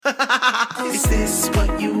this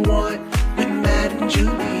what you want with Matt and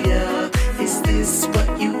Julia? Is this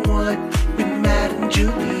what you want with Matt and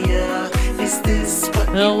Julia? Is this what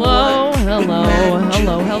you want with Matt and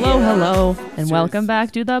Julia? And welcome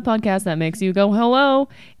back to the podcast that makes you go hello.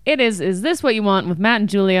 It is This What You Want with Matt and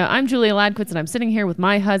Julia. I'm Julia Ladquitz, and I'm sitting here with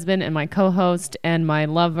my husband and my co-host and my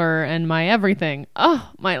lover and my everything. Oh,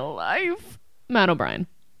 my life. Matt O'Brien.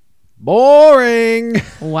 Boring.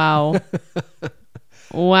 Wow.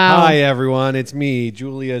 Wow. Hi, everyone. It's me,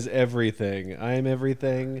 Julia's everything. I'm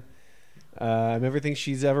everything. I'm everything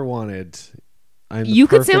she's ever wanted. You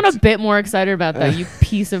could sound a bit more excited about that, you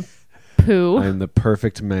piece of poo. I'm the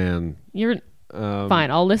perfect man. You're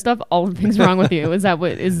fine. I'll list up all the things wrong with you. Is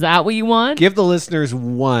that what you want? Give the listeners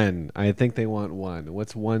one. I think they want one.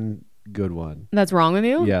 What's one good one? That's wrong with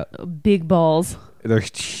you? Yeah. Big balls. They're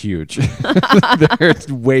huge. They're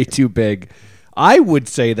way too big. I would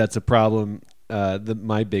say that's a problem.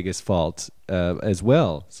 My biggest fault as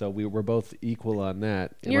well. So we're both equal on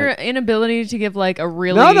that. Your inability to give like a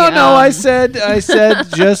really No. I said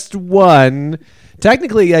just one.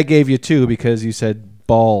 Technically, I gave you two because you said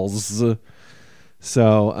balls.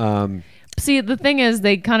 So see, the thing is,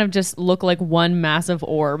 they kind of just look like one massive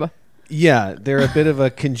orb. Yeah, they're a bit of a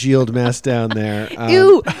congealed mess down there.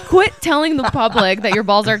 Ew! Quit telling the public that your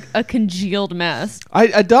balls are a congealed mess.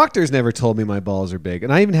 A doctor's never told me my balls are big,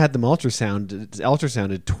 and I even had them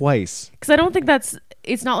ultrasounded twice. Because I don't think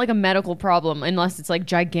it's not like a medical problem unless it's like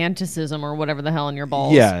giganticism or whatever the hell in your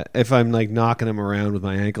balls. Yeah, if I'm like knocking them around with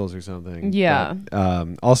my ankles or something. Yeah.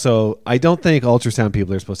 But, also, I don't think ultrasound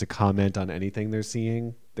people are supposed to comment on anything they're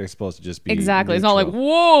seeing. They're supposed to just be exactly. neutral. It's not like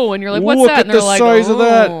whoa, and you're like, what's Look that? at And they're the like, size of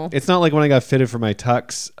that. "Oh." It's not like when I got fitted for my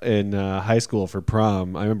tux in high school for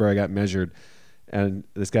prom. I remember I got measured, and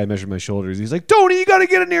this guy measured my shoulders. He's like, "Tony, you got to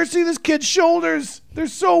get in here and see this kid's shoulders. They're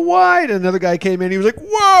so wide." And another guy came in. He was like,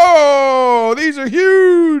 "Whoa, these are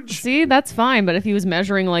huge." See, that's fine. But if he was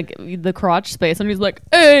measuring like the crotch space, and he's like,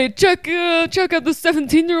 "Hey, check out the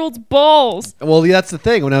 17-year-old's balls." Well, that's the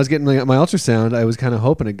thing. When I was getting my ultrasound, I was kind of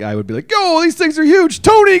hoping a guy would be like, "Yo, these things are huge.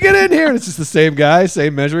 Tony, get in here." And it's just the same guy,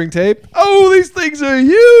 same measuring tape. "Oh, these things are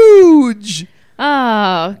huge."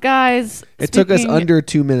 Oh, guys. It took us under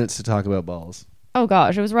 2 minutes to talk about balls. Oh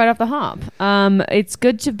gosh, it was right off the hop. It's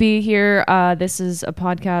good to be here. This is a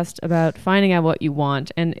podcast about finding out what you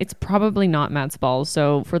want, and it's probably not Matt's balls.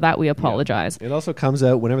 So for that, we apologize. Yeah. It also comes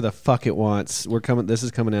out whenever the fuck it wants. This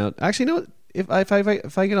is coming out. Actually, you know what?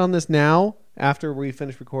 If I get on this now, after we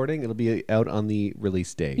finish recording, it'll be out on the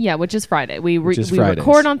release date. Yeah, which is Friday. We Fridays.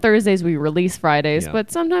 record on Thursdays. We release Fridays, Yeah.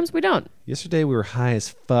 but sometimes we don't. Yesterday we were high as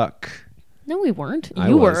fuck. No, we weren't. I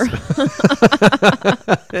You was. were.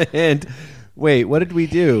 And wait, what did we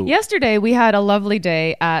do? Yesterday we had a lovely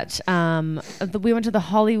day at we went to the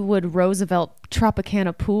Hollywood Roosevelt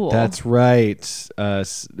Tropicana pool. That's right.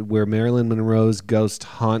 Where Marilyn Monroe's ghost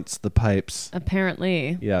haunts the pipes.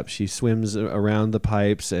 Apparently. Yep, she swims around the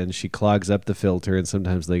pipes and she clogs up the filter, and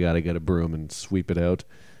sometimes they got to get a broom and sweep it out.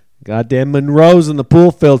 Goddamn Monroe's in the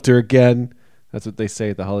pool filter again. That's what they say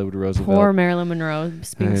at the Hollywood Roosevelt. Poor Marilyn Monroe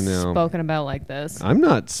being I know. spoken about like this. I'm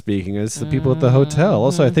not speaking. It's the people at the hotel.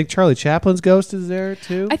 Also, I think Charlie Chaplin's ghost is there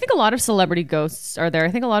too. I think a lot of celebrity ghosts are there. I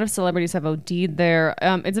think a lot of celebrities have OD'd there.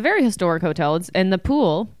 It's a very historic hotel, and the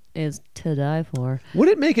pool is to die for. Would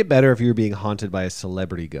it make it better if you were being haunted by a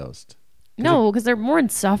celebrity ghost? No, because they're more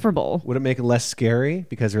insufferable. Would it make it less scary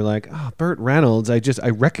because they're like, "Oh, Burt Reynolds, I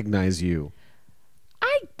recognize you."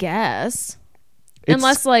 I guess. It's-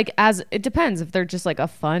 Unless, like, it depends if they're just like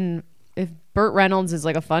if Burt Reynolds is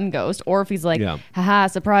like a fun ghost, or if he's like, haha,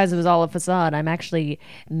 surprise, it was all a facade. I'm actually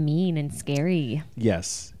mean and scary.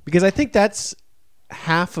 Yes, because I think that's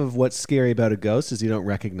half of what's scary about a ghost is you don't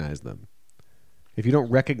recognize them. If you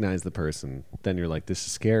don't recognize the person, then you're like, this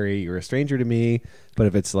is scary. You're a stranger to me. But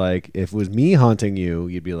if it was me haunting you,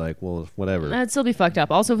 you'd be like, well, whatever. That'd still be fucked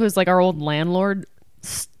up. Also, if it was like our old landlord,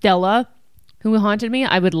 Stella, who haunted me,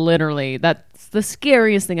 I would literally, that's the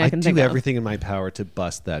scariest thing I can think of. I do everything in my power to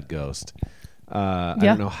bust that ghost. I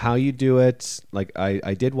Yeah. don't know how you do it. Like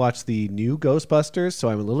I did watch the new Ghostbusters, so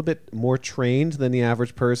I'm a little bit more trained than the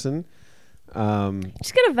average person.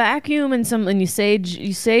 Just get a vacuum and you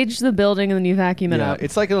sage the building and then you vacuum it up.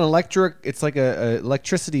 It's like an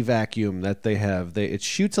electricity vacuum that they have. It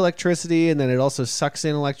shoots electricity and then it also sucks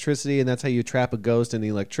in electricity, and that's how you trap a ghost in the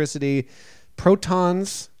electricity.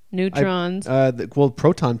 Protons. Neutrons.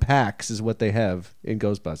 Proton packs is what they have in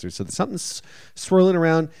Ghostbusters. So there's something swirling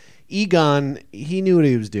around. Egon, he knew what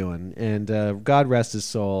he was doing, and God rest his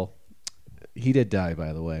soul. He did die,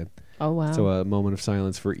 by the way. Oh, wow. So a moment of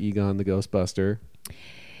silence for Egon the Ghostbuster.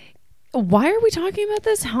 Why are we talking about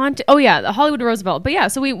this? Oh yeah, the Hollywood Roosevelt. But yeah,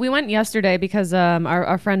 so we went yesterday because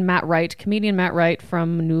our friend Matt Wright, comedian Matt Wright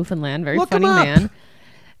from Newfoundland, very Look him funny up. man.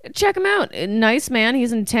 Check him out. Nice man.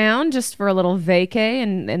 He's in town just for a little vacay,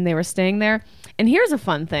 and they were staying there. And here's a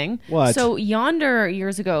fun thing. What? So Yonder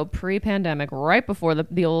years ago, pre-pandemic, right before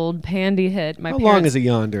the old pandy hit, How long is it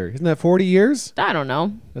yonder? Isn't that 40 years? I don't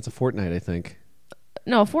know. That's a fortnight, I think.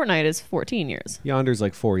 No, Fortnite is 14 years. Yonder's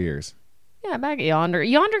like 4 years. Yeah, back at Yonder.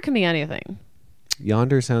 Yonder can be anything.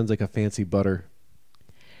 Yonder sounds like a fancy butter.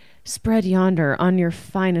 Spread Yonder on your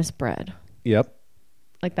finest bread. Yep.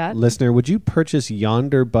 Like that? Listener, would you purchase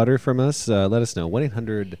Yonder butter from us? Let us know.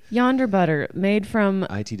 1-800 Yonder butter, made from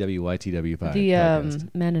ITW the podcast.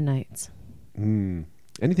 Mennonites.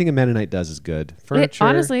 Anything a Mennonite does is good. Furniture, It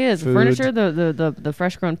honestly is. food. The furniture, the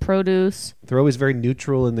fresh grown produce. They're always very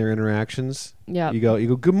neutral in their interactions. Yeah. You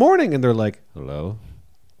go, good morning, and they're like, hello.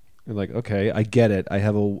 You're like, okay, I get it. I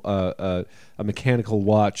have a mechanical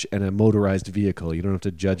watch and a motorized vehicle. You don't have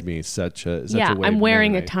to judge me such a way. I'm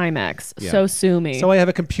wearing a Mennonite. Timex. Yeah. So sue me. So I have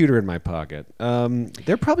a computer in my pocket.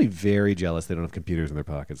 They're probably very jealous they don't have computers in their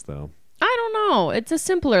pockets, though. I don't know. It's a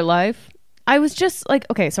simpler life. I was just like,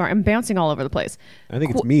 okay, sorry, I'm bouncing all over the place. I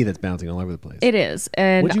think it's me that's bouncing all over the place. It is.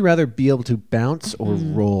 And Would you rather be able to bounce or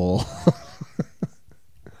roll?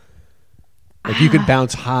 Like you can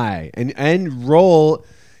bounce high and roll.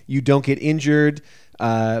 You don't get injured,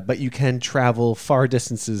 but you can travel far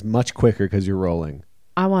distances much quicker because you're rolling.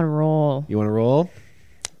 I want to roll. You want to roll?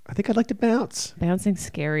 I think I'd like to bounce. Bouncing's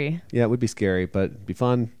scary. Yeah, it would be scary, but it'd be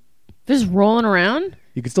fun. Just rolling around?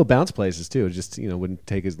 You could still bounce places too. It just wouldn't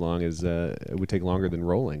take as long as it would take longer than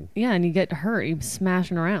rolling. Yeah, and you get hurt. You're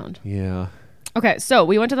smashing around. Yeah. Okay, so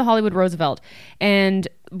we went to the Hollywood Roosevelt, and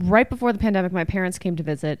right before the pandemic, my parents came to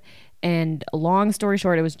visit. And long story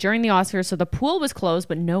short, it was during the Oscars, so the pool was closed,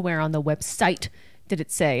 but nowhere on the website did it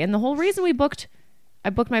say. And the whole reason I booked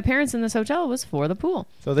my parents in this hotel was for the pool.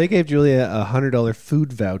 So they gave Julia a $100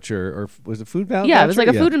 food voucher, or was it food voucher? Yeah, it was like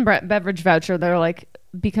a food and beverage voucher. They're like,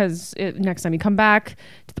 because next time you come back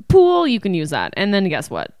to the pool, you can use that. And then guess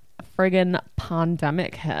what? A friggin'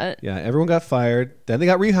 pandemic hit. Yeah, everyone got fired. Then they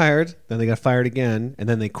got rehired. Then they got fired again. And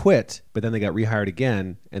then they quit. But then they got rehired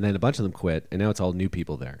again. And then a bunch of them quit. And now it's all new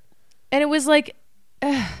people there. And it was like,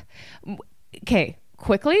 okay,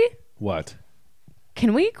 quickly, What?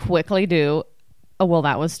 can we quickly do well,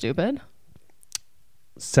 that was stupid.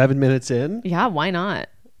 7 minutes in? Yeah, why not?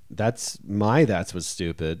 That's was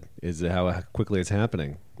stupid, is how quickly it's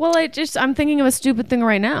happening. Well, I'm thinking of a stupid thing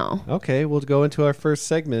right now. Okay, we'll go into our first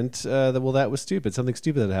segment. That was stupid. Something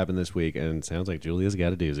stupid that happened this week. And it sounds like Julia's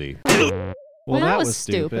got a doozy. Well, that was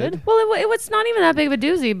stupid. Well, it was not even that big of a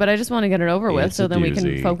doozy, but I just want to get it over with It's so a then we can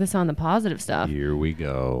doozy. focus on the positive stuff. Here we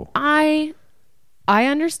go. I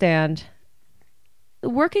understand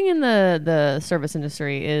working in the service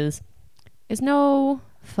industry is no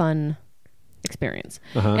fun experience.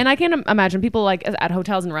 Uh-huh. And I can't imagine people like at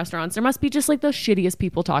hotels and restaurants, there must be just like the shittiest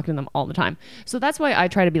people talking to them all the time. So that's why I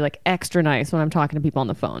try to be like extra nice when I'm talking to people on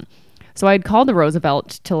the phone. So I'd called the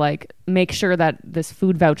Roosevelt to like make sure that this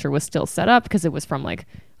food voucher was still set up because it was from like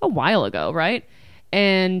a while ago, right?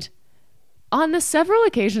 And on the several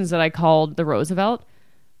occasions that I called the Roosevelt,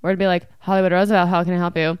 where I'd be like, Hollywood Roosevelt, how can I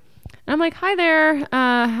help you? And I'm like, hi there,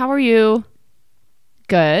 how are you?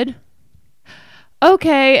 Good.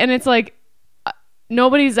 Okay. And it's like,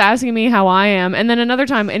 nobody's asking me how I am. And then another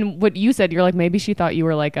time, and what you said, you're like, maybe she thought you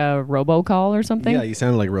were like a robocall or something. Yeah, you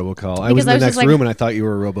sounded like robocall. I Because was in I the was next just like- room and I thought you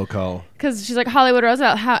were a robocall. Because she's like, Hollywood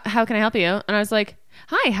Roosevelt, how can I help you? And I was like,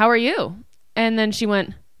 hi, how are you? And then she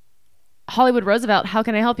went, Hollywood Roosevelt, how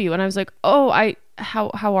can I help you? And I was like, oh,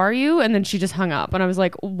 how are you? And then she just hung up. And I was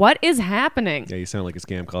like, what is happening? Yeah, you sound like a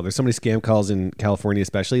scam call. There's so many scam calls in California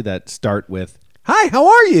especially that start with, hi, how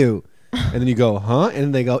are you? And then you go, huh?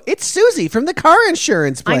 And they go, it's Susie from the car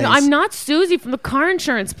insurance place. I'm not Susie from the car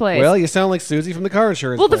insurance place. Well, you sound like Susie from the car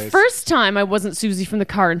insurance Well, place. the first time I wasn't Susie from the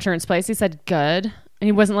car insurance place. He said, good. And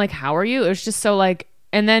he wasn't like, how are you? It was just so like,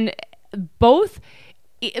 and then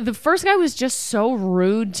the first guy was just so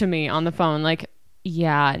rude to me on the phone. Like,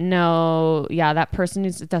 that person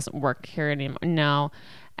it doesn't work here anymore. No,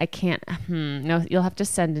 I can't. No, you'll have to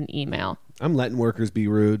send an email. I'm letting workers be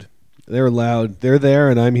rude. They're allowed. They're there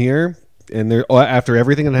and I'm here. And they're after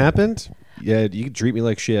everything that happened, yeah, you can treat me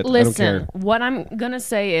like shit. I don't Listen, care. what I'm going to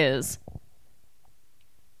say is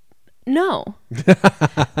no.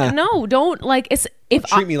 No, don't like it's if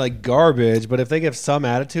Treat me like garbage, but if they give some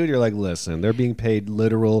attitude, you're like, listen, they're being paid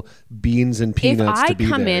literal beans and if peanuts I to be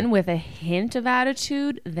come there. in with a hint of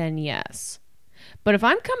attitude, then yes. But if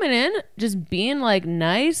I'm coming in just being like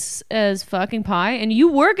nice as fucking pie, and you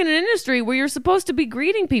work in an industry where you're supposed to be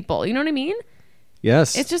greeting people, you know what I mean?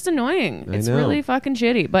 Yes. It's just annoying. I It's know. really fucking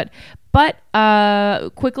shitty. But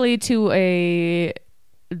quickly to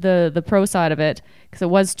the pro side of it, because it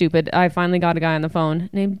was stupid. I finally got a guy on the phone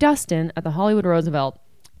named Dustin at the Hollywood Roosevelt,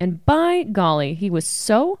 and by golly, he was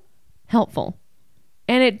so helpful,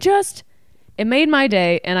 and it made my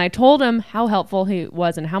day. And I told him how helpful he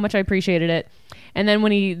was and how much I appreciated it. And then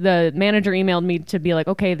when the manager emailed me to be like,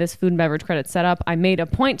 okay, this food and beverage credit's set up, I made a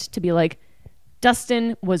point to be like,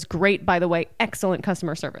 Dustin was great, by the way, excellent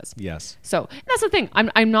customer service. Yes. So that's the thing.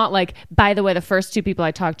 I'm not like, by the way, the first two people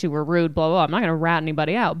I talked to were rude, blah, blah, blah. I'm not going to rat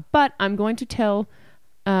anybody out, but I'm going to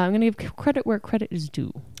I'm going to give credit where credit is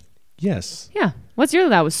due. Yes. Yeah. What's your,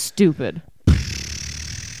 that was stupid.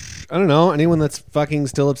 I don't know. Anyone that's fucking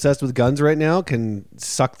still obsessed with guns right now can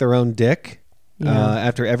suck their own dick. Yeah.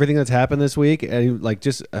 After everything that's happened this week, and I got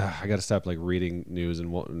to stop like reading news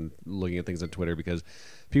and looking at things on Twitter, because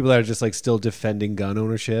people that are just like still defending gun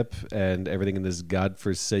ownership and everything in this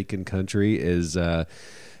godforsaken country is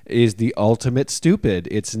the ultimate stupid.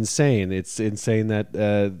 It's insane. It's insane that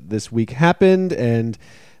this week happened, and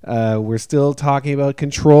we're still talking about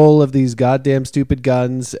control of these goddamn stupid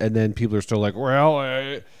guns, and then people are still like,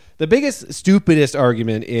 well, the biggest, stupidest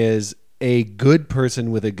argument is a good person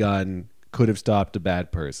with a gun could have stopped a bad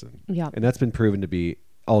person. Yeah. And that's been proven to be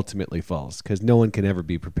ultimately false, because no one can ever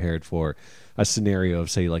be prepared for a scenario of,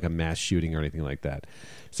 say, like a mass shooting or anything like that.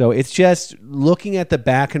 So it's just looking at the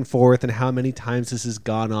back and forth and how many times this has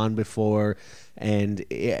gone on before, and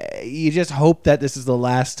you just hope that this is the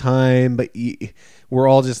last time, but we're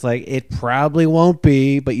all just like, it probably won't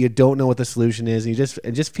be, but you don't know what the solution is, and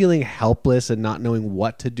just feeling helpless and not knowing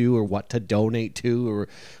what to do or what to donate to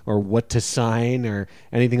or what to sign or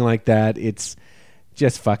anything like that. It's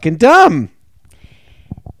just fucking dumb.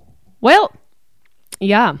 Well,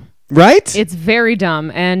 yeah. Right? It's very dumb.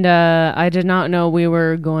 And I did not know we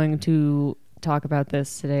were going to talk about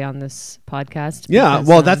this today on this podcast. Yeah, because,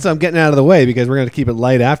 well, that's I'm getting out of the way, because we're going to keep it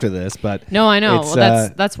light after this. But no, I know. it's,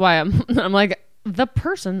 Well, that's why I'm like, the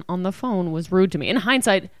person on the phone was rude to me. In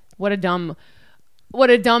hindsight, what a dumb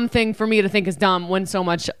thing for me to think is dumb when so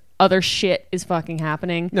much other shit is fucking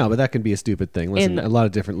happening. No, but that can be a stupid thing. Listen, a lot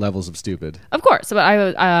of different levels of stupid. Of course, but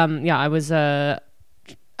I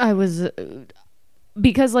was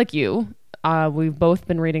because like you, we've both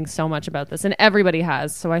been reading so much about this, and everybody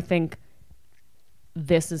has. So I think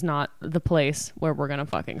this is not the place where we're gonna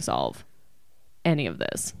fucking solve any of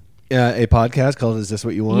this. A podcast called "Is This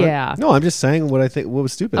What You Want?" Yeah. No, I'm just saying what I think. What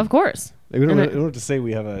was stupid? Of course. Like, we don't have to say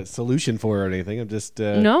we have a solution for it or anything. I'm just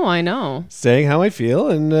No, I know. saying how I feel,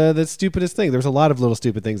 and the stupidest thing. There's a lot of little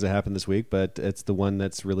stupid things that happened this week, but it's the one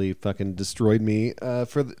that's really fucking destroyed me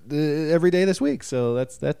for every day this week. So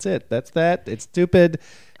that's it. That's that. It's stupid.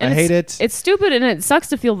 And I hate it. It's stupid, and it sucks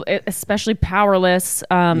to feel especially powerless.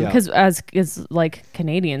 Because as like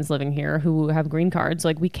Canadians living here who have green cards,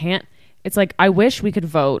 like we can't. It's like, I wish we could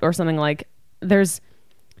vote or something. Like, there's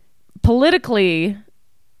politically,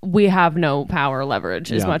 we have no power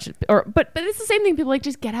leverage as much, but it's the same thing. People like,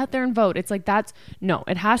 just get out there and vote. It's like,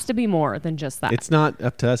 it has to be more than just that. It's not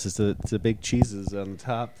up to us. It's the big cheeses on the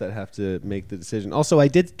top that have to make the decision. Also, I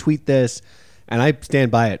did tweet this, and I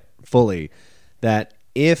stand by it fully, that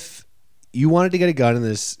if you wanted to get a gun in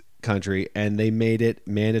this country and they made it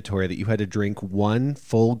mandatory that you had to drink one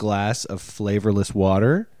full glass of flavorless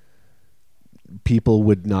water, people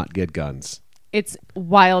would not get guns. It's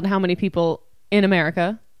wild how many people in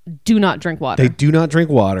America do not drink water. They do not drink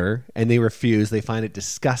water, and they refuse. They find it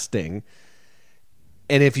disgusting.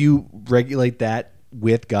 And if you regulate that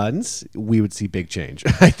with guns, we would see big change.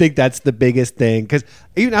 I think that's the biggest thing. Because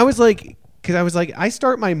I was like, I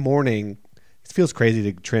start my morning. It feels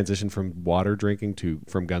crazy to transition from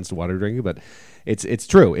from guns to water drinking, but it's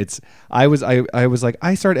true. I was like,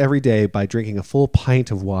 I start every day by drinking a full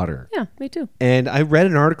pint of water. Yeah, me too. And I read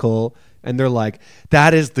an article, and they're like,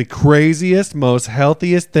 that is the craziest, most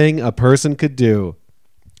healthiest thing a person could do.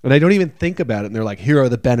 And I don't even think about it. And they're like, here are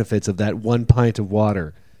the benefits of that 1 pint of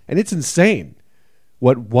water. And it's insane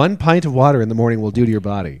what 1 pint of water in the morning will do to your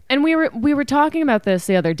body. And we were talking about this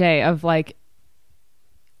the other day of like,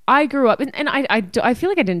 I grew up, and I feel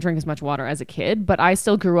like I didn't drink as much water as a kid, but I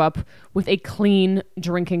still grew up with a clean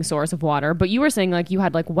drinking source of water. But you were saying like you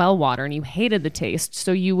had like well water and you hated the taste,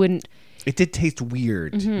 so you wouldn't. It did taste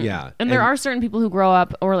weird. Mm-hmm. Yeah. And there are certain people who grow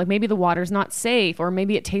up, or like maybe the water's not safe, or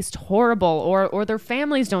maybe it tastes horrible, or their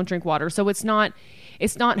families don't drink water. So it's not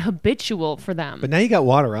it's not habitual for them. But now you got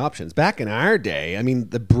water options. Back in our day, I mean,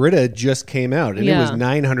 the Brita just came out, and it was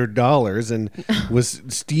 $900 and was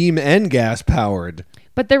steam and gas powered.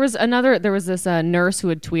 But there was this nurse who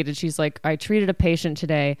had tweeted, she's like, I treated a patient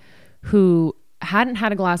today who hadn't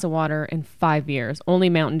had a glass of water in 5 years, only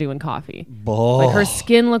Mountain Dew and coffee. Oh. Like her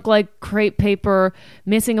skin looked like crepe paper,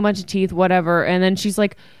 missing a bunch of teeth, whatever. And then she's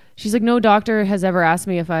like, no doctor has ever asked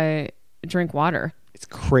me if I drink water. It's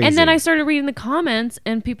crazy. And then I started reading the comments,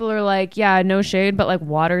 and people are like, yeah, no shade, but like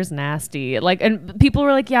water's nasty. Like, and people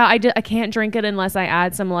were like, yeah, I can't drink it unless I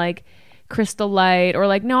add some like Crystal Light, or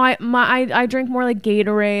like, no, I drink more like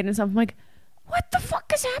Gatorade and stuff. I'm like, what the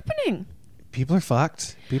fuck is happening? People are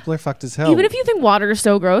fucked. People are fucked as hell. Even if you think water is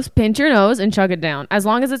so gross, pinch your nose and chug it down. As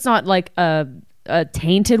long as it's not like a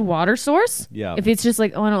tainted water source. Yeah. If it's just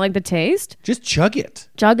like, oh, I don't like the taste. Just chug it.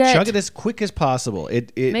 Chug it. Chug it as quick as possible.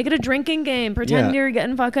 It Make it a drinking game. Pretend you're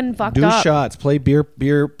getting fucking fucked do up. shots. Play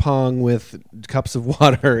beer pong with cups of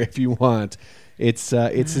water if you want. It's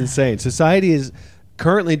insane. Society is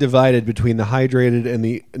currently divided between the hydrated and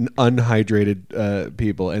the unhydrated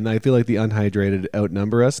people, and I feel like the unhydrated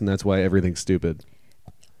outnumber us, and that's why everything's stupid.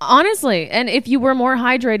 Honestly, and if you were more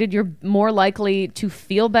hydrated, you're more likely to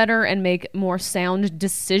feel better and make more sound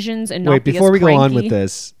decisions and not Wait, be before as we go on with cranky.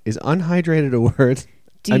 this, is unhydrated a word?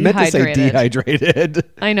 I meant to say dehydrated.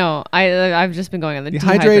 I know. I've just been going on the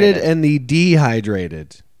Dehydrated and the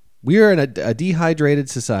dehydrated. We are in a dehydrated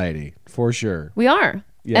society, for sure. We are.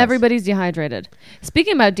 Yes. Everybody's dehydrated.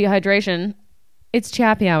 Speaking about dehydration, it's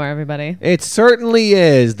Chappy Hour, everybody. It certainly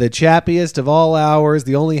is the chappiest of all hours,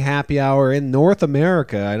 the only happy hour in North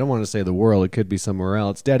America. I don't want to say the world. It could be somewhere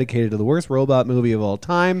else. Dedicated to the worst robot movie of all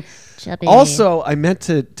time. Chappy. Also, I meant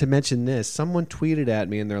to mention this. Someone tweeted at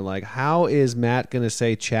me, and they're like, how is Matt going to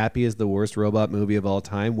say Chappie is the worst robot movie of all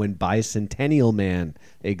time when Bicentennial Man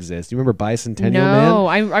exists? You remember Bicentennial Man? No,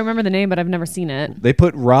 I remember the name, but I've never seen it. They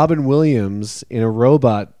put Robin Williams in a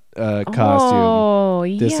robot costume. Oh,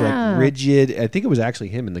 This yeah. like rigid, I think it was actually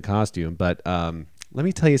him in the costume, but let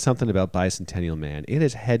me tell you something about Bicentennial Man. It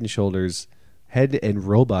is head and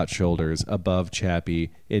robot shoulders above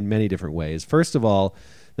Chappie in many different ways. First of all,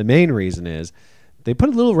 the main reason is they put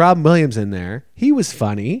a little Robin Williams in there. He was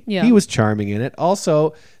funny. Yeah. He was charming in it.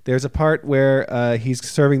 Also, there's a part where he's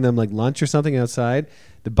serving them like lunch or something outside,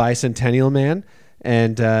 the Bicentennial Man.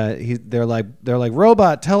 And they're like,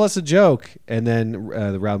 robot, tell us a joke. And then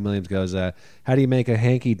the Robin Williams goes, how do you make a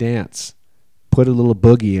hanky dance? Put a little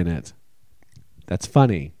boogie in it. That's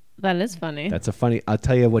funny. That is funny. That's a funny. I'll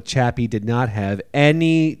tell you what, Chappie did not have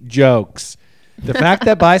any jokes. The fact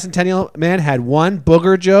that Bicentennial Man had one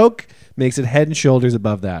booger joke makes it head and shoulders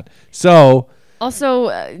above that. So Also,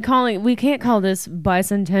 we can't call this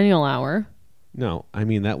Bicentennial Hour. no, I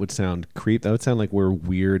mean that would sound That would sound like we're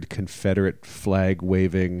weird Confederate flag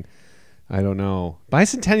waving. I don't know.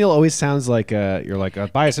 Bicentennial always sounds like you're like a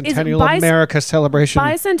Bicentennial America celebration.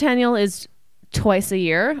 Bicentennial is twice a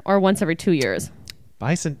year or once every 2 years.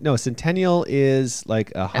 Centennial is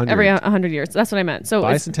like 100. Every 100 years. That's what I meant. So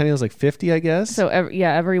Bicentennial is like 50, I guess. So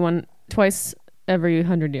twice every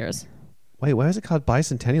 100 years. Wait, why is it called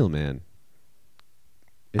Bicentennial Man?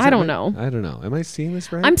 I don't know. I don't know. Am I seeing this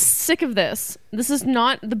right? I'm sick of this. This is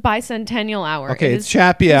not the Bicentennial Hour. Okay, it's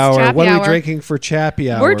Chappy Hour. Chappy What are we Hour. drinking for Chappy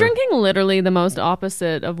Hour? We're drinking literally the most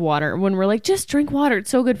opposite of water. When we're like, just drink water. It's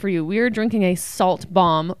so good for you. We are drinking a salt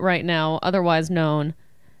bomb right now, otherwise known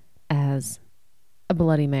as a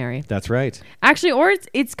Bloody Mary. That's right. Actually, or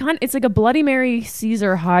it's like a Bloody Mary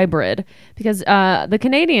Caesar hybrid, because the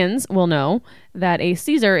Canadians will know that a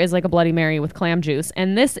Caesar is like a Bloody Mary with clam juice,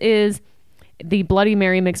 and this is the Bloody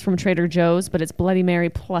Mary mix from Trader Joe's, but it's Bloody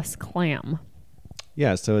Mary plus clam.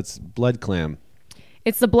 Yeah, so it's blood clam.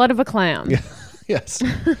 It's the blood of a clam. Yeah. Yes.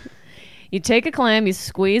 You take a clam, you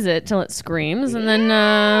squeeze it till it screams, and then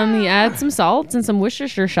you add some salt and some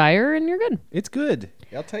Worcestershire, and you're good. It's good.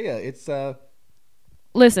 I'll tell you, it's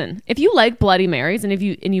Listen, if you like Bloody Marys and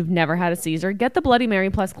you've never had a Caesar, get the Bloody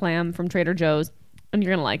Mary plus clam from Trader Joe's, and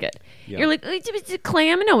you're gonna like it. Yeah. You're like, it's a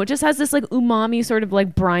clam? No, it just has this like umami sort of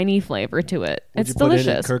like briny flavor to it. What'd It's you put in it?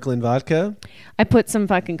 delicious. Kirkland vodka. I put some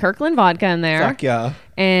fucking Kirkland vodka in there. Fuck yeah.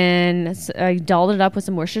 And I dolled it up with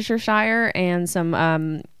some Worcestershire and some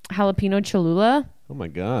jalapeno Cholula. Oh my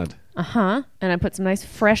god. And I put some nice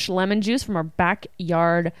fresh lemon juice from our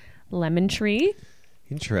backyard lemon tree.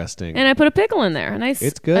 Interesting. And I put a pickle in there.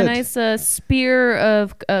 It's good. A nice spear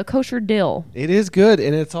of kosher dill. It is good,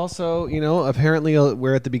 and it's also, apparently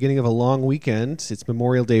we're at the beginning of a long weekend. It's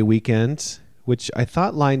Memorial Day weekend, which I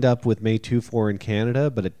thought lined up with May 2-4 in Canada,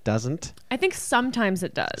 but it doesn't. I think sometimes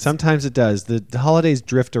it does. Sometimes it does. The holidays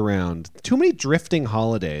drift around. Too many drifting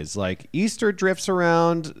holidays. Like Easter drifts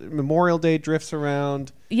around, Memorial Day drifts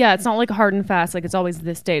around. Yeah, it's not like hard and fast. Like it's always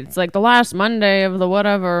this date. It's like the last Monday of the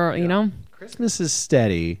whatever, you know? Christmas is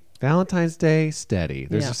steady. Valentine's Day, steady.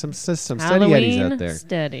 There's Yeah. some steady Halloween, eddies out there.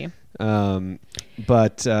 steady. So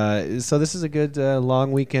this is a good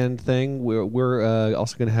long weekend thing. We're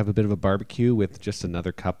also going to have a bit of a barbecue with just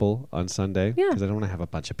another couple on Sunday. Yeah. Because I don't want to have a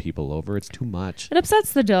bunch of people over. It's too much. It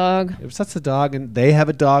upsets the dog. It upsets the dog, and they have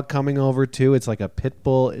a dog coming over too. It's like a pit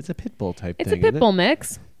bull. It's a pit bull type It's thing. a pit isn't it? bull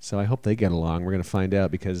mix. So I hope they get along. We're going to find out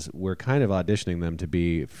because we're kind of auditioning them to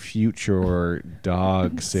be future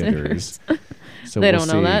dog sitters. So They we'll don't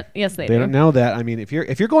know see. that. Yes, they They do. don't know that. I mean, if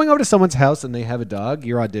you're going over to someone's house and they have a dog,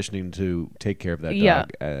 you're auditioning to take care of that Yeah.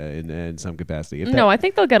 dog in some capacity. No, I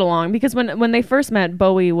think they'll get along because when they first met,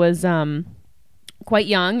 Bowie was quite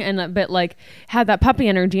young and a bit like had that puppy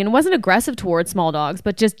energy and wasn't aggressive towards small dogs,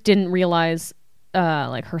 but just didn't realize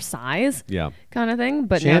like her size Yeah. kind of thing.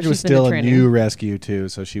 But now Chandra was she's been still in a training. new rescue too,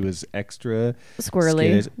 so she was extra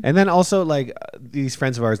Squirrely. skittish. And then also like these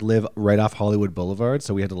friends of ours live right off Hollywood Boulevard,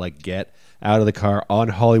 so we had to like get out of the car on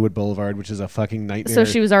Hollywood Boulevard, which is a fucking nightmare. So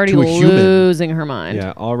she was already to a human. losing her mind.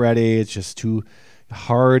 Yeah, already it's just too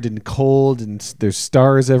hard and cold, and there's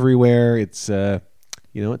stars everywhere. It's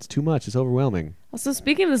it's too much. It's overwhelming. Also,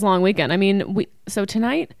 speaking of this long weekend, I mean, so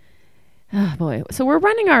tonight, oh boy, so we're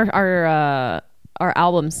running our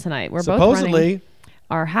albums tonight. We're both Supposedly, running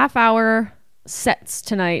our half-hour sets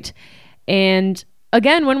tonight, and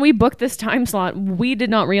again, when we booked this time slot, we did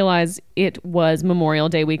not realize it was Memorial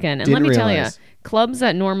Day weekend. And let Didn't me tell you, realize. clubs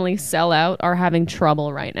that normally sell out are having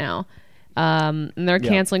trouble right now, and they're Yeah.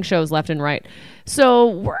 canceling shows left and right.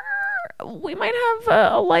 So we might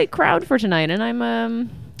have a light crowd for tonight, and I'm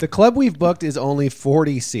the club we've booked is only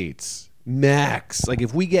 40 seats max. Like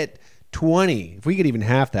if we get 20, if we get even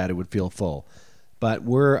half that, it would feel full. But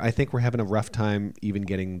I think we're having a rough time even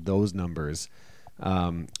getting those numbers.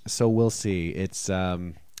 So we'll see. It's I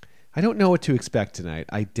don't know what to expect tonight.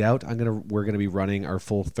 I doubt we're gonna be running our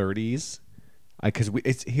full 30s. Because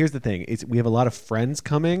here's the thing. We have a lot of friends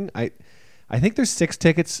coming. I think there's 6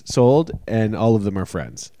 tickets sold, and all of them are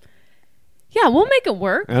friends. yeah, we'll make it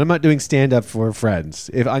work. And I'm not doing stand up for friends.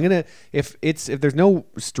 If there's no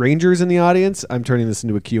strangers in the audience, I'm turning this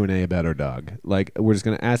into a Q&A about our dog. Like we're just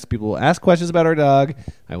going to ask questions about our dog.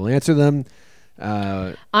 I will answer them.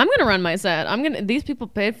 I'm gonna run my set. These people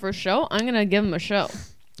paid for a show. I'm gonna give them a show.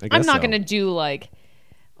 I guess I'm not so. gonna do like.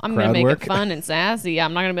 I'm Crowd gonna make work? it fun and sassy.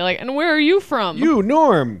 I'm not gonna be like, and where are you from? You,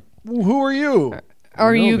 Norm. Who are you?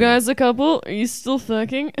 Are know you me. guys a couple? Are you still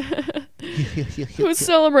fucking? Who's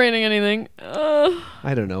celebrating anything?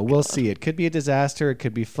 I don't know. We'll see. It could be a disaster. It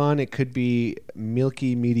could be fun. It could be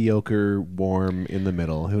milky, mediocre, warm in the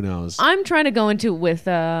middle. Who knows? I'm trying to go into it with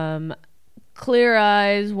clear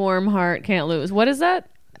eyes, warm heart, can't lose. What is that?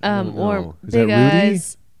 don't know. Warm, Is big that Rudy?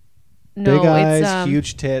 eyes. No, Big eyes, it's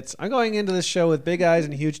huge tits. I'm going into this show with big eyes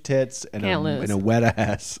and huge tits and, Can't lose. and a wet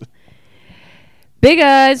ass. big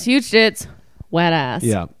eyes, huge tits, wet ass.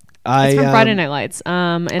 Yeah. It's from Friday Night Lights.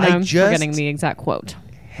 And I'm just- forgetting the exact quote.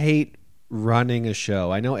 hate running a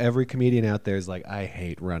show. I know every comedian out there is like, I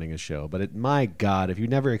hate running a show. But my God, if you've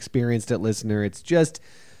never experienced it, listener, it's just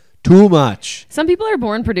too much. Some people are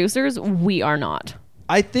born producers. We are not.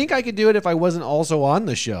 I think I could do it if I wasn't also on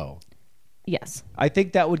the show. Yes. I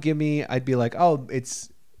think that would give me, I'd be like, oh,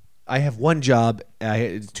 I have one job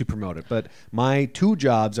to promote it, but my 2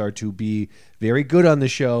 jobs are to be very good on the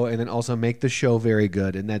show and then also make the show very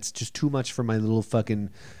good, and that's just too much for my little fucking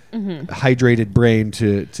hydrated brain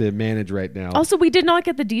to manage right now. Also, we did not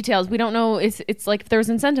get the details. We don't know. It's like if there's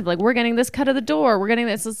incentive. Like we're getting this cut of the door. We're getting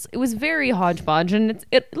this. It was very hodgepodge. And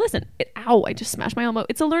listen. Ow! I just smashed my elbow.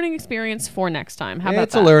 It's a learning experience for next time. How about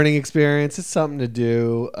It's that? a learning experience. It's something to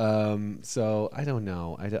do. So I don't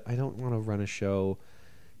know. I don't want to run a show.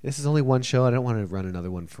 This is only one show. I don't want to run another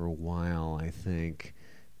one for a while, I think.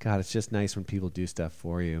 God, it's just nice when people do stuff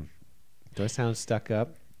for you. Do I sound stuck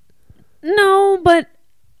up? No, but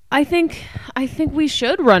I think we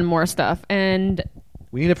should run more stuff. And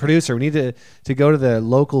We need a producer. We need to go to the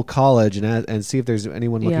local college and see if there's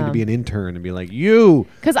anyone looking Yeah. to be an intern and be like, you.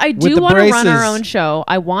 because I with do the want to run our braces. own show.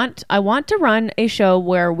 I want to run a show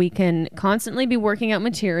where we can constantly be working out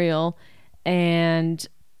material and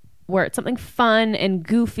where it's something fun and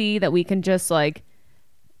goofy that we can just like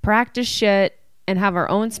practice shit and have our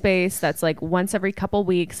own space that's like once every couple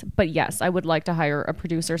weeks. But yes, I would like to hire a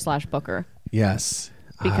producer / booker Yes.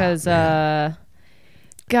 because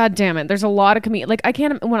God damn it, there's a lot of like I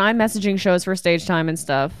can't, when I'm messaging shows for stage time and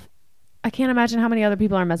stuff, I can't imagine how many other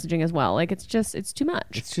people are messaging as well. Like, it's too much.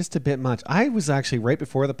 It's just a bit much. I was actually right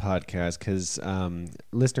before the podcast because,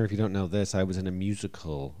 listener, if you don't know this, I was in a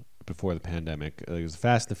musical before the pandemic. It was a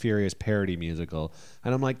Fast and the Furious parody musical.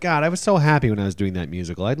 And I'm like, God, I was so happy when I was doing that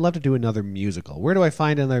musical. I'd love to do another musical. Where do I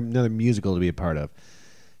find another musical to be a part of?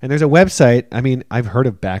 And there's a website. I mean, I've heard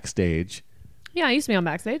of Backstage. Yeah, I used to be on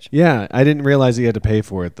Backstage. Yeah, I didn't realize you had to pay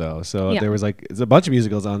for it, though. So Yeah. there's a bunch of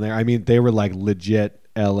musicals on there. I mean, they were like legit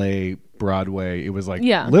LA Broadway. It was like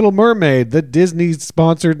Little Mermaid, the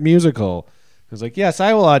Disney-sponsored musical. I was like, yes,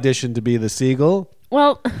 I will audition to be the seagull.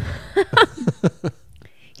 Well,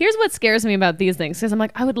 here's what scares me about these things, because I'm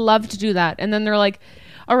like, I would love to do that. And then they're like,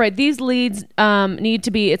 all right, these leads need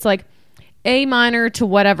to be, it's like A minor to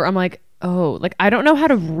whatever. I'm like, oh, like I don't know how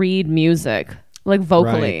to read music, like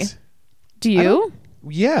vocally. Right. Do you?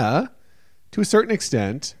 Yeah, to a certain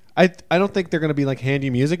extent. I don't think they're going to be like hand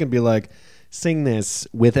you music and be like, sing this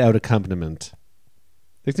without accompaniment.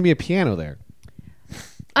 There's going to be a piano there.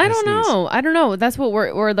 I don't know. That's what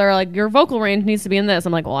where they're like, your vocal range needs to be in this.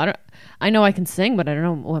 I'm like, well, I know I can sing, but I don't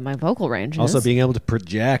know what my vocal range is. Also, being able to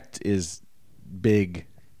project is big.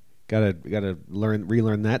 Gotta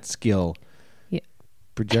relearn that skill. Yeah.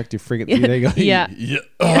 Project your friggin'. There you go. Yeah.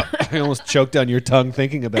 I almost choked on your tongue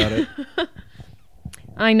thinking about it.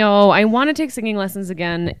 I know. I want to take singing lessons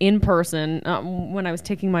again in person. When I was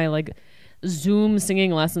taking my like Zoom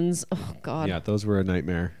singing lessons. Oh God. Yeah, those were a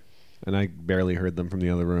nightmare, and I barely heard them from the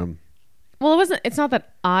other room. Well, it's not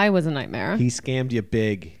that I was a nightmare. He scammed you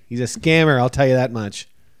big. He's a scammer. I'll tell you that much.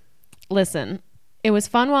 Listen, it was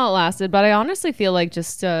fun while it lasted, but I honestly feel like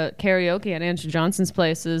just karaoke at Andrew Johnson's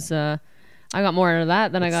place is. I got more out of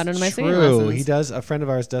that than I got into my singing lessons. He does. A friend of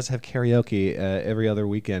ours does have karaoke every other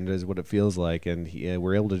weekend, is what it feels like, and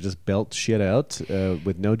we're able to just belt shit out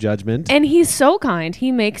with no judgment. And he's so kind.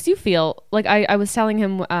 He makes you feel like I was telling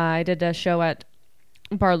him I did a show at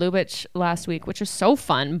Bar Lubitsch last week, which is so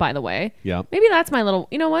fun, by the way. Yeah. Maybe that's my little.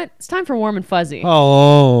 You know what? It's time for Warm and Fuzzy.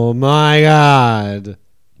 Oh my God.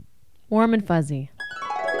 Warm and Fuzzy.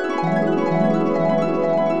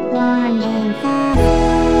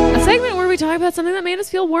 A segment where we talk about something that made us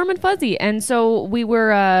feel warm and fuzzy. And so we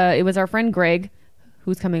were, it was our friend Greg,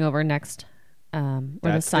 who's coming over next,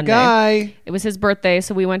 this Sunday. The guy. It was his birthday.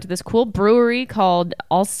 So we went to this cool brewery called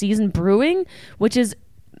All Season Brewing, which is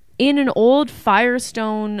in an old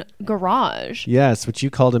Firestone garage. Yes, what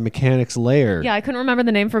you called a mechanic's lair. Yeah, I couldn't remember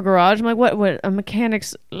the name for garage. I'm like, what a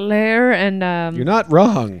mechanic's lair? And you're not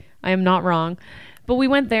wrong. I am not wrong. But we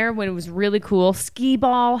went there when it was really cool. Skee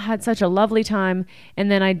ball, had such a lovely time.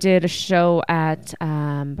 And then I did a show at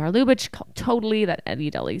Bar Lubitsch called Totally, that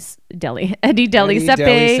Eddie Deli Sepe.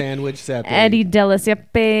 Sandwich Sepe. Eddie Deli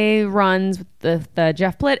Sepe runs with the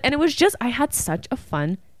Jeff Plitt. And it was just, I had such a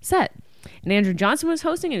fun set. And Andrew Johnson was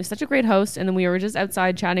hosting. He was such a great host. And then we were just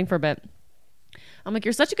outside chatting for a bit. I'm like,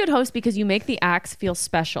 you're such a good host because you make the acts feel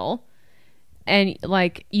special. And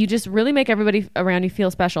like, you just really make everybody around you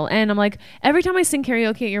feel special. And I'm like, every time I sing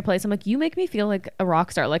karaoke at your place, I'm like, you make me feel like a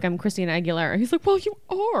rock star, like I'm Christina Aguilera. He's like, well, you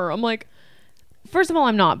are. I'm like, first of all,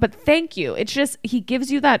 I'm not, but thank you. It's just, he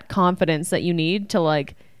gives you that confidence that you need to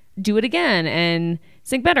like do it again and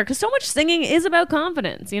sing better. Because so much singing is about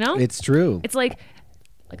confidence, you know? It's true. It's like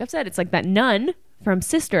I've said, it's like that nun from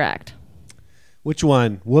Sister Act. Which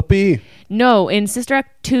one? Whoopi? No, in Sister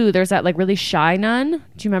Act 2, there's that like really shy nun. Do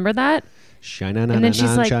you remember that? And then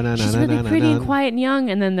she's like, she's really pretty and quiet and young.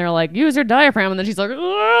 And then they're like, use your diaphragm. And then she's like,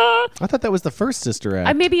 ah. I thought that was the first Sister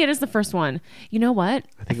Act. Maybe it is the first one. You know what?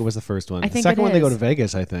 I think it was the first one. I The think second it one, they go is. to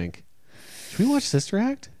Vegas, I think. Should we watch Sister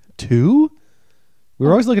Act 2? We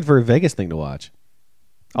were always looking for a Vegas thing to watch.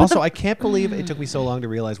 Also, I can't believe it took me so long to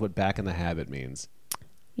realize what back in the habit means.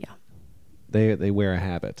 Yeah. They wear a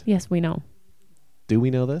habit. Yes, we know. Do we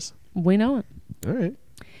know this? We know it. All right.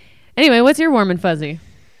 Anyway, what's your warm and fuzzy?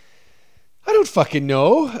 I don't fucking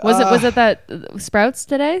know. Was it that Sprouts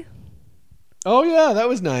today? Oh, yeah, that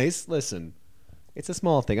was nice. Listen, it's a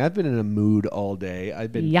small thing. I've been in a mood all day.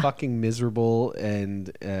 I've been fucking miserable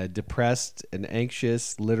and depressed and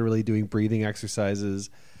anxious, literally doing breathing exercises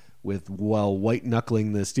while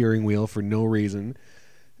white-knuckling the steering wheel for no reason.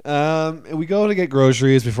 And we go to get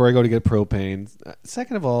groceries before I go to get propane.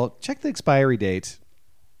 Second of all, check the expiry date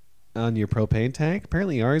on your propane tank.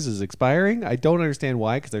 Apparently ours is expiring. I don't understand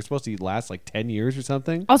why, because they're supposed to last like 10 years or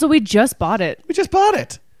something. Also, we just bought it. We just bought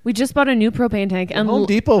it. We just bought a new propane tank. And Home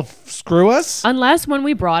Depot screw us? Unless when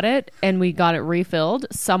we brought it and we got it refilled,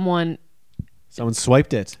 someone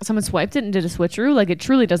swiped it. Someone swiped it and did a switcheroo. Like, it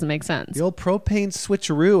truly doesn't make sense. The old propane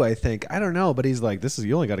switcheroo, I think. I don't know, but he's like,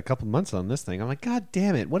 you only got a couple months on this thing. I'm like, God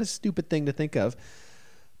damn it. What a stupid thing to think of.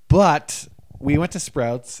 But we went to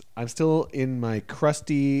Sprouts. I'm still in my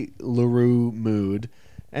crusty LaRue mood.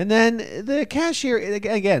 And then the cashier,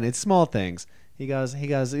 again, it's small things. He goes,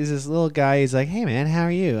 he's this little guy. He's like, hey, man, how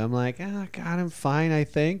are you? I'm like, oh, God, I'm fine, I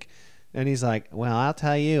think. And he's like, well, I'll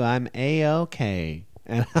tell you, I'm A-okay.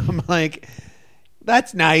 And I'm like,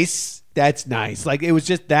 that's nice. That's nice. Like, it was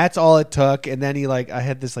just, that's all it took. And then I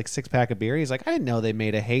had this 6-pack of beer. He's like, I didn't know they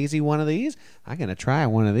made a hazy one of these. I'm going to try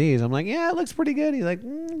one of these. I'm like, yeah, it looks pretty good. He's like,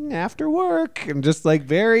 after work. And just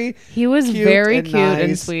very He was cute very and cute and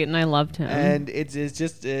nice. sweet, and I loved him. And it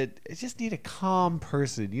just need a calm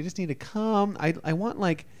person. You just need a calm, I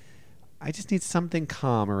just need something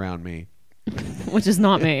calm around me. Which is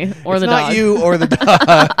not me or It's the not dog. you or the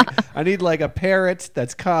dog. I need a parrot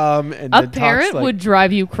that's calm and A that parrot talks would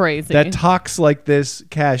drive you crazy. that talks like this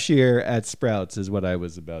cashier at Sprouts is what I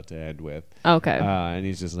was about to end with. Okay. And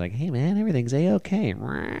he's just like, hey man, everything's a-okay. You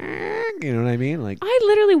know what I mean? I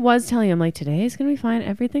literally was telling him, today's going to be fine.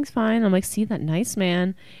 Everything's fine. I'm like, see that nice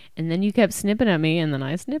man. And then you kept snipping at me, and then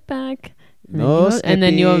I snipped back. And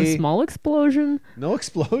then you have a snippy. small explosion. No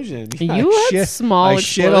explosion. You had small I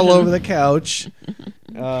shit all explosion. over the couch.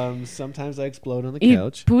 Sometimes I explode on the You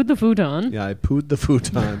couch. pooed the futon. Yeah, I pooed the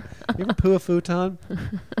futon. You ever poo a futon?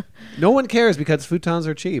 No one cares because futons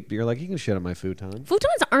are cheap. You're like, you can shit on my futon.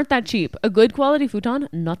 Futons aren't that cheap. A good quality futon,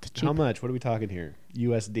 not cheap. How much? What are we talking here?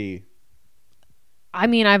 USD. I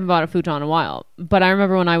mean, I haven't bought a futon in a while, but I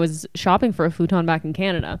remember when I was shopping for a futon back in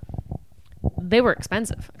Canada, they were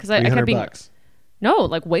expensive because I kept being $300. no,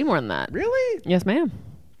 way more than that. Really? Yes, ma'am.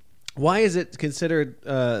 Why is it considered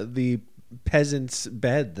the peasant's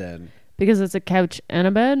bed then? Because it's a couch and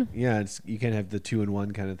a bed, Yeah, you can't have the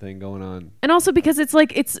 2-in-1 kind of thing going on. and also because it's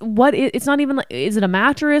not even is it a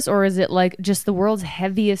mattress or is it just the world's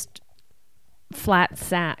heaviest flat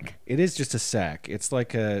sack? It is just a sack. It's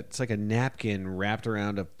like a napkin wrapped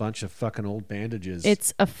around a bunch of fucking old bandages.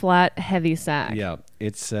 It's a flat, heavy sack. Yeah,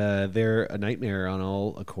 it's they're a nightmare on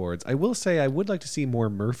all accords. I will say I would like to see more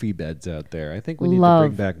Murphy beds out there. I think we need to Love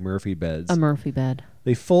bring back Murphy beds. A Murphy bed.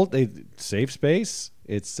 They save space.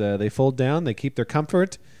 It's they fold down. They keep their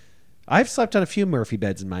comfort. I've slept on a few Murphy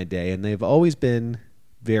beds in my day, and they've always been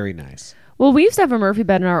very nice. Well, we used to have a Murphy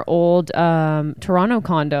bed in our old Toronto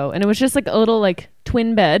condo, and it was just a little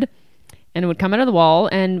twin bed, and it would come out of the wall,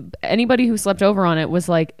 and anybody who slept over on it was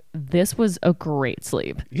like, this was a great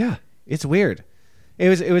sleep. Yeah, it's weird. It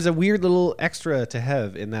was a weird little extra to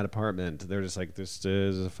have in that apartment. They're just like, this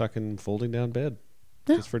is a fucking folding down bed,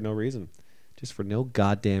 just for no reason, just for no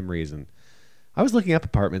goddamn reason. I was looking up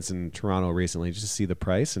apartments in Toronto recently just to see the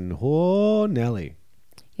price, and oh Nelly.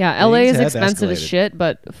 Yeah, LA is have expensive as escalated. shit,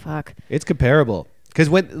 but fuck. It's comparable. Because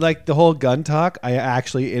when the whole gun talk, I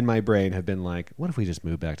actually in my brain have been like, what if we just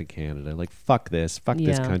move back to Canada? Fuck this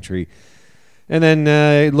Yeah. country. And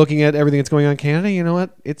then looking at everything that's going on in Canada, you know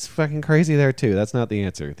what? It's fucking crazy there too. That's not the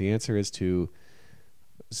answer. The answer is to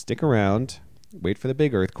stick around, wait for the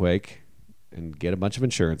big earthquake, and get a bunch of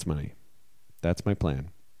insurance money. That's my plan.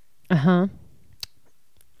 Uh-huh.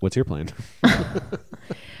 What's your plan?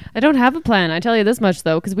 I don't have a plan. I tell you this much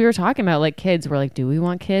though, because we were talking about kids. We're like, do we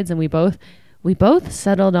want kids? And we both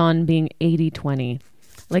settled on being 80-20.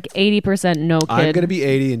 80% no kid. I'm going to be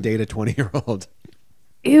 80 and date a 20-year-old.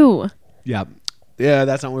 Ew. Yeah. Yeah,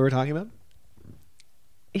 that's not what we were talking about?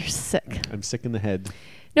 You're sick. I'm sick in the head.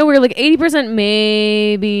 No, we were 80%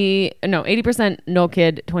 maybe. No, 80% no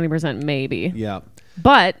kid, 20% maybe. Yeah.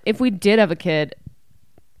 But if we did have a kid,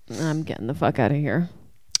 I'm getting the fuck out of here.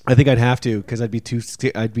 I think I'd have to because I'd be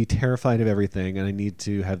terrified of everything, and I need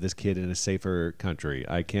to have this kid in a safer country.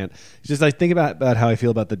 I can't. It's just I think about how I feel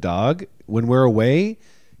about the dog when we're away,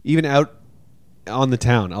 even out on the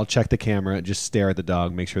town. I'll check the camera and just stare at the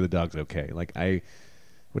dog, make sure the dog's okay. I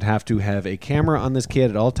would have to have a camera on this kid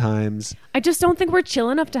at all times. I just don't think we're chill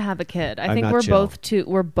enough to have a kid. I I'm think not we're chill.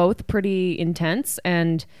 we're both pretty intense,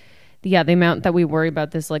 and yeah, the amount that we worry about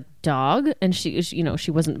this dog, and she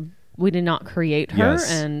we did not create her. Yes.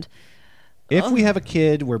 And If we have a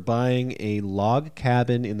kid, we're buying a log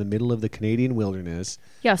cabin in the middle of the Canadian wilderness.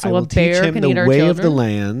 yeah, so I a will bear teach him can the eat our way children. of the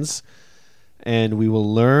lands, and we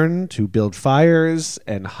will learn to build fires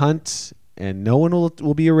and hunt, and no one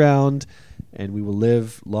will be around, and we will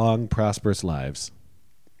live long, prosperous lives.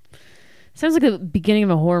 Sounds like the beginning of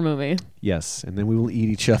a horror movie. Yes, and then we will eat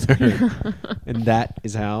each other. And that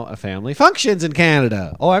is how a family functions in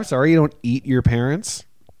Canada. Oh, I'm sorry, you don't eat your parents?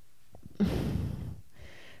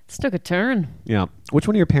 This took a turn. Yeah. Which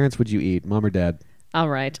one of your parents would you eat, mom or dad? All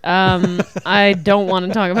right. I don't want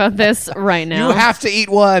to talk about this right now. You have to eat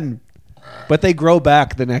one. But they grow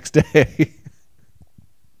back the next day.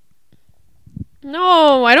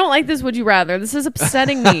 No, I don't like this would you rather. This is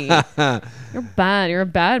upsetting me. You're bad. You're a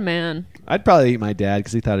bad man. I'd probably eat my dad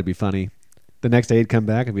because he thought it'd be funny. The next day he'd come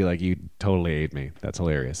back and be like, "You totally ate me. That's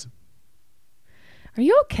hilarious." Are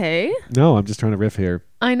you okay? No, I'm just trying to riff here.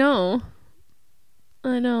 I know.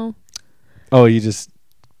 Oh, you just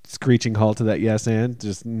screeching halt to that yes and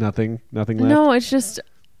just nothing left. No, it's just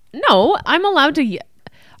no. I'm allowed to.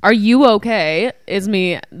 Are you okay? Is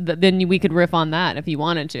me. Then we could riff on that if you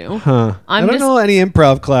wanted to. Huh? I don't know any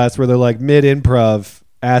improv class where they're like mid improv.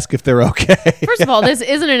 Ask if they're okay. First of all, this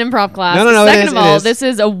isn't an improv class. No. Second of all, this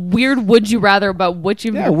is a weird would you rather about which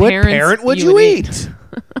of your what parents parent would you eat?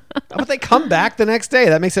 How about they come back the next day?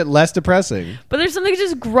 That makes it less depressing. But there's something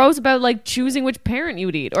just gross about like choosing which parent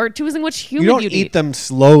you'd eat or choosing which human you don't you'd eat them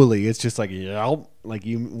slowly. It's just like yelp, like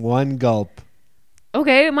you one gulp.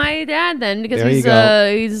 Okay, my dad then because There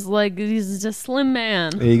he's a slim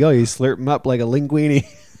man. There you go. You slurp them up like a linguine.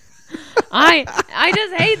 I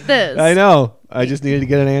just hate this. I know. I just needed to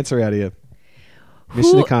get an answer out of you.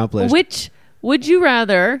 Mission accomplished. Which would you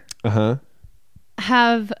rather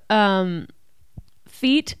have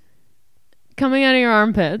feet coming out of your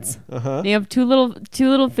armpits? You have two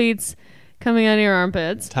little feet coming out of your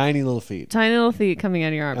armpits. Tiny little feet. Tiny little feet coming out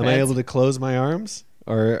of your armpits. Am I able to close my arms,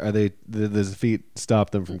 or are they? Does the feet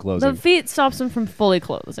stop them from closing? The feet stops them from fully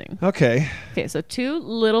closing. Okay. Okay, so two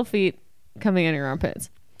little feet coming out of your armpits,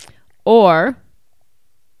 or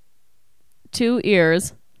two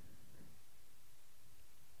ears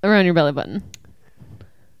around your belly button.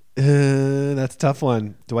 That's a tough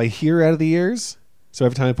one. Do I hear out of the ears? So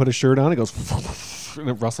every time I put a shirt on, it goes and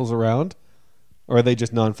it rustles around? Or are they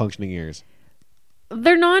just non-functioning ears?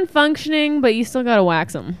 They're non-functioning, but you still got to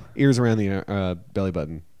wax them. Ears around the belly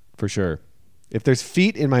button, for sure. If there's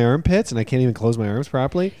feet in my armpits and I can't even close my arms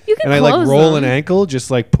properly, you can and I like close roll them. an ankle, just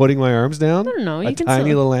like putting my arms down, I don't know. a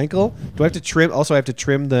tiny little ankle. Do I have to trim? Also, I have to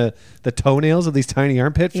trim the toenails of these tiny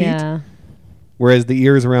armpit feet. Yeah. Whereas the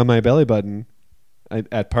ears around my belly button,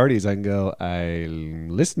 at parties, I can go, I'm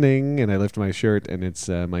listening, and I lift my shirt, and it's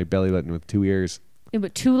my belly button with two ears. Yeah,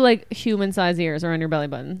 but two like human-sized ears around your belly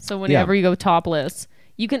button. So whenever you go topless,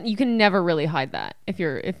 you can never really hide that if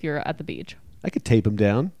you're at the beach. I could tape them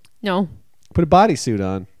down. No. Put a bodysuit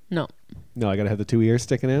on. No. I got to have the two ears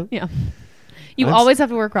sticking out? Yeah. You always have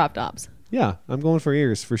to wear crop tops. Yeah, I'm going for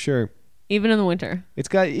ears for sure. Even in the winter. You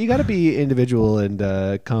got to be individual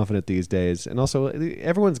and confident these days. And also,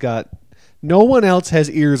 no one else has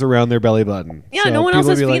ears around their belly button. Yeah, So no one else people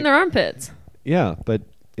has be feet like, in their armpits. Yeah, but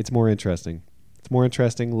it's more interesting. It's more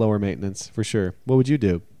interesting, lower maintenance for sure. What would you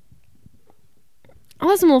do? I'll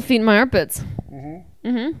have some little feet in my armpits.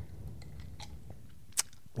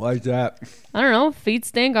 Why is that? I don't know. Feet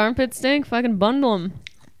stink, armpits stink. Fucking bundle them.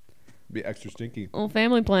 Be extra stinky. Little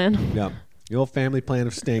family plan. Yeah. The old family plan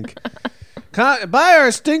of stink. Buy our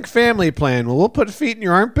stink family plan. Well, we'll put feet in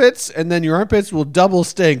your armpits, and then your armpits will double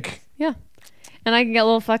stink. Yeah. And I can get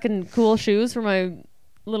little fucking cool shoes for my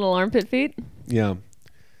little armpit feet. Yeah.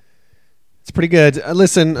 It's pretty good.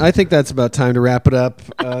 Listen, I think that's about time to wrap it up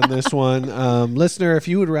on this one. Listener, if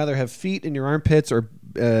you would rather have feet in your armpits or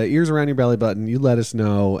ears around your belly button, you let us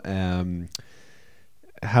know.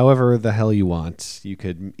 However the hell you want. You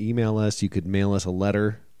could email us. You could mail us a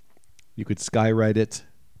letter. You could skywrite it.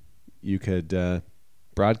 You could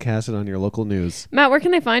broadcast it on your local news. Matt, where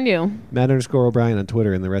can they find you? Matt_O'Brien on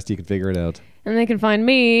Twitter, and the rest you can figure it out. And they can find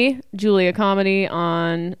me, Julia Comedy,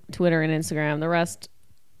 on Twitter and Instagram. The rest,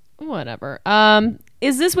 whatever.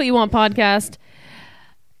 Is This What You Want podcast?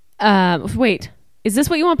 Wait. Is This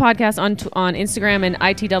What You Want podcast on Instagram and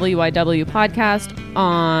ITWYW podcast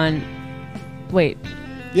on... Wait.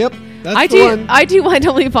 Yep. That's the one.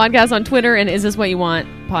 ITYW podcast on Twitter and Is This What You Want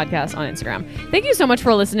podcast on Instagram. Thank you so much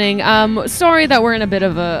for listening. Sorry that we're in a bit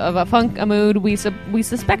of a mood. We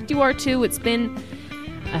suspect you are too. It's been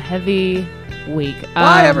a heavy week.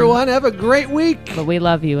 Bye, everyone. Have a great week. But we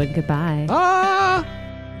love you and goodbye.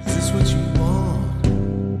 Is this what you want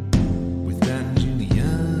with Matt and Julia?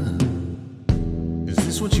 Is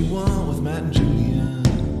this what you want with Matt and Julia?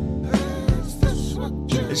 Is this what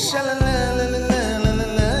you want?